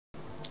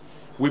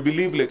We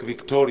believe Lake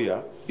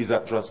Victoria is a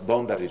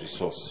transboundary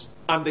resource.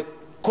 And the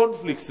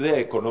conflicts there are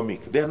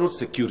economic, they are not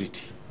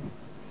security.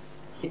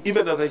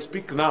 Even as I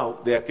speak now,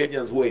 there are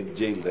Kenyans who are in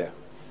jail there.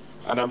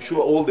 And I'm sure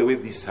all the way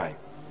this side.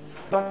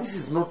 But this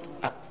is not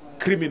a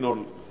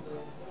criminal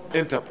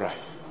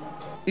enterprise.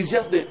 It's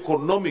just the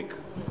economic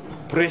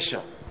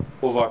pressure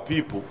of our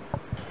people.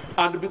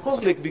 And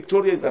because Lake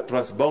Victoria is a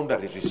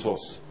transboundary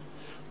resource,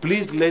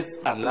 please let's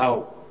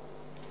allow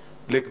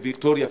Lake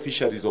Victoria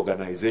Fisheries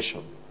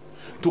Organization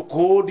to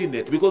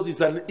coordinate, because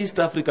it's an East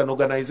African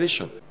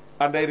organization.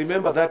 And I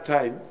remember that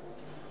time,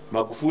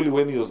 Magufuli,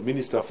 when he was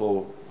Minister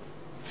for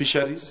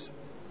Fisheries,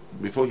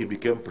 before he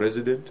became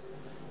president,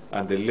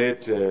 and the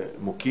late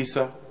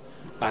Mukisa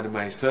and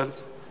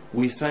myself,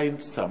 we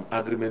signed some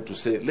agreement to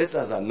say, let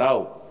us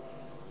allow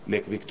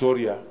Lake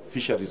Victoria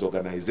Fisheries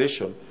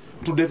Organization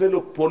to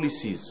develop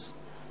policies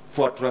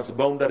for a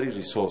transboundary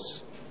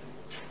resource.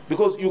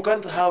 Because you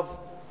can't have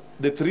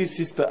the three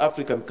sister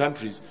African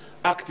countries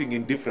acting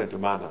in different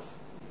manners.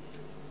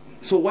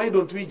 So why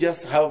don't we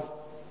just have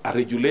a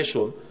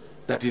regulation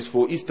that is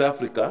for East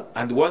Africa,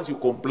 and once you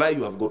comply,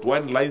 you have got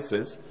one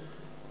license,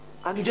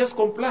 and you just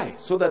comply,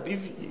 so that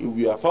if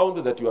you are found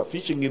that you are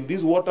fishing in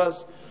these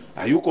waters,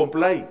 and you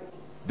comply,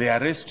 they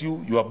arrest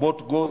you, your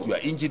boat goes, your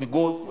engine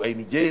goes, you are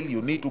in jail,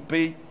 you need to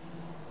pay,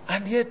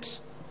 and yet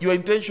your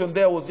intention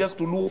there was just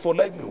to look for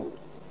livelihood.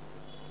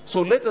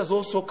 So let us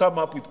also come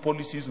up with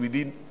policies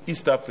within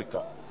East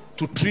Africa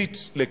to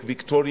treat Lake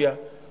Victoria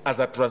as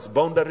a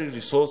transboundary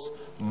resource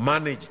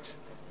managed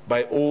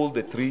by all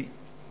the three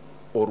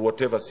or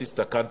whatever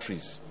sister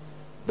countries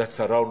that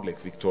surround Lake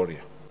Victoria.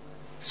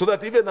 So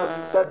that even as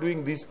we start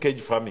doing this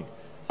cage farming,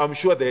 I'm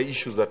sure there are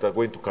issues that are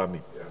going to come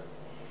in.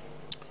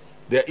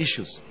 There are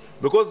issues.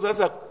 Because that's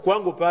a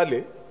Kwango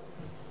Pale,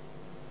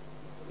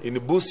 in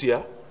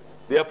Busia,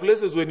 there are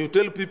places when you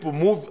tell people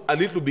move a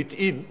little bit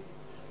in,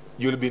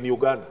 you'll be in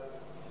Uganda.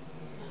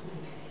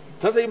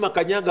 Sasa hii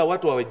makanyaga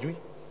watu hawajui.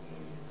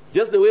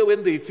 Just the way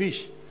when they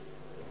fish,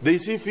 they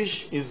see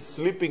fish is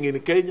sleeping in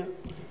Kenya,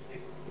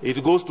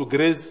 it goes to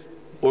graze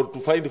or to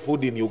find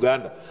food in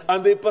Uganda,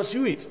 and they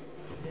pursue it.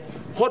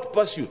 Hot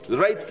pursuit,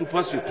 right to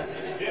pursuit.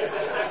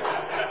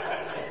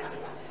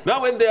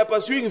 Now when they are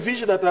pursuing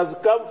fish that has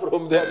come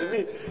from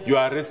their, you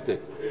are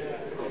arrested.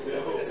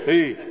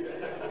 Hey.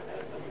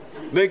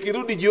 Na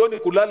ikirudi jioni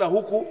kulala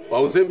huku,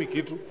 hausemi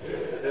kitu.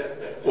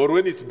 Or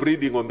when it's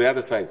breeding on the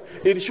other side.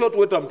 In short,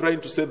 what I'm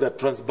trying to say, that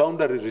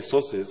transboundary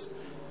resources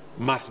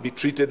must be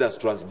treated as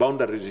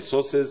transboundary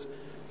resources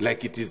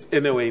like it is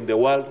anywhere in the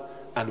world,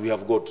 and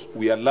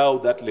we allow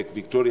that Lake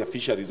Victoria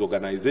Fisheries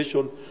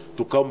Organization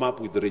to come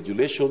up with the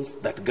regulations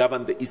that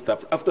govern the East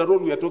Africa. After all,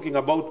 we are talking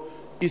about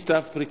East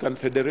African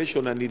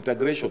Federation and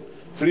integration,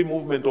 free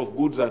movement of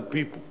goods and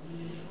people.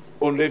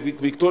 On Lake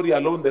Victoria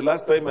alone, the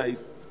last time I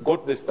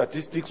got the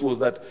statistics was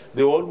that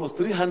there were almost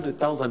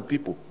 300,000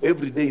 people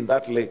every day in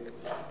that lake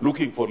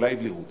looking for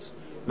livelihoods.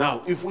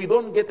 Now, if we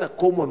don't get a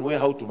common way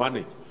how to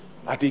manage,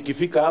 at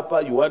ikifika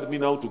hapa, you want me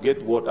now to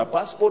get what? A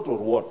passport or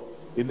what?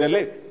 In the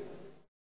lake?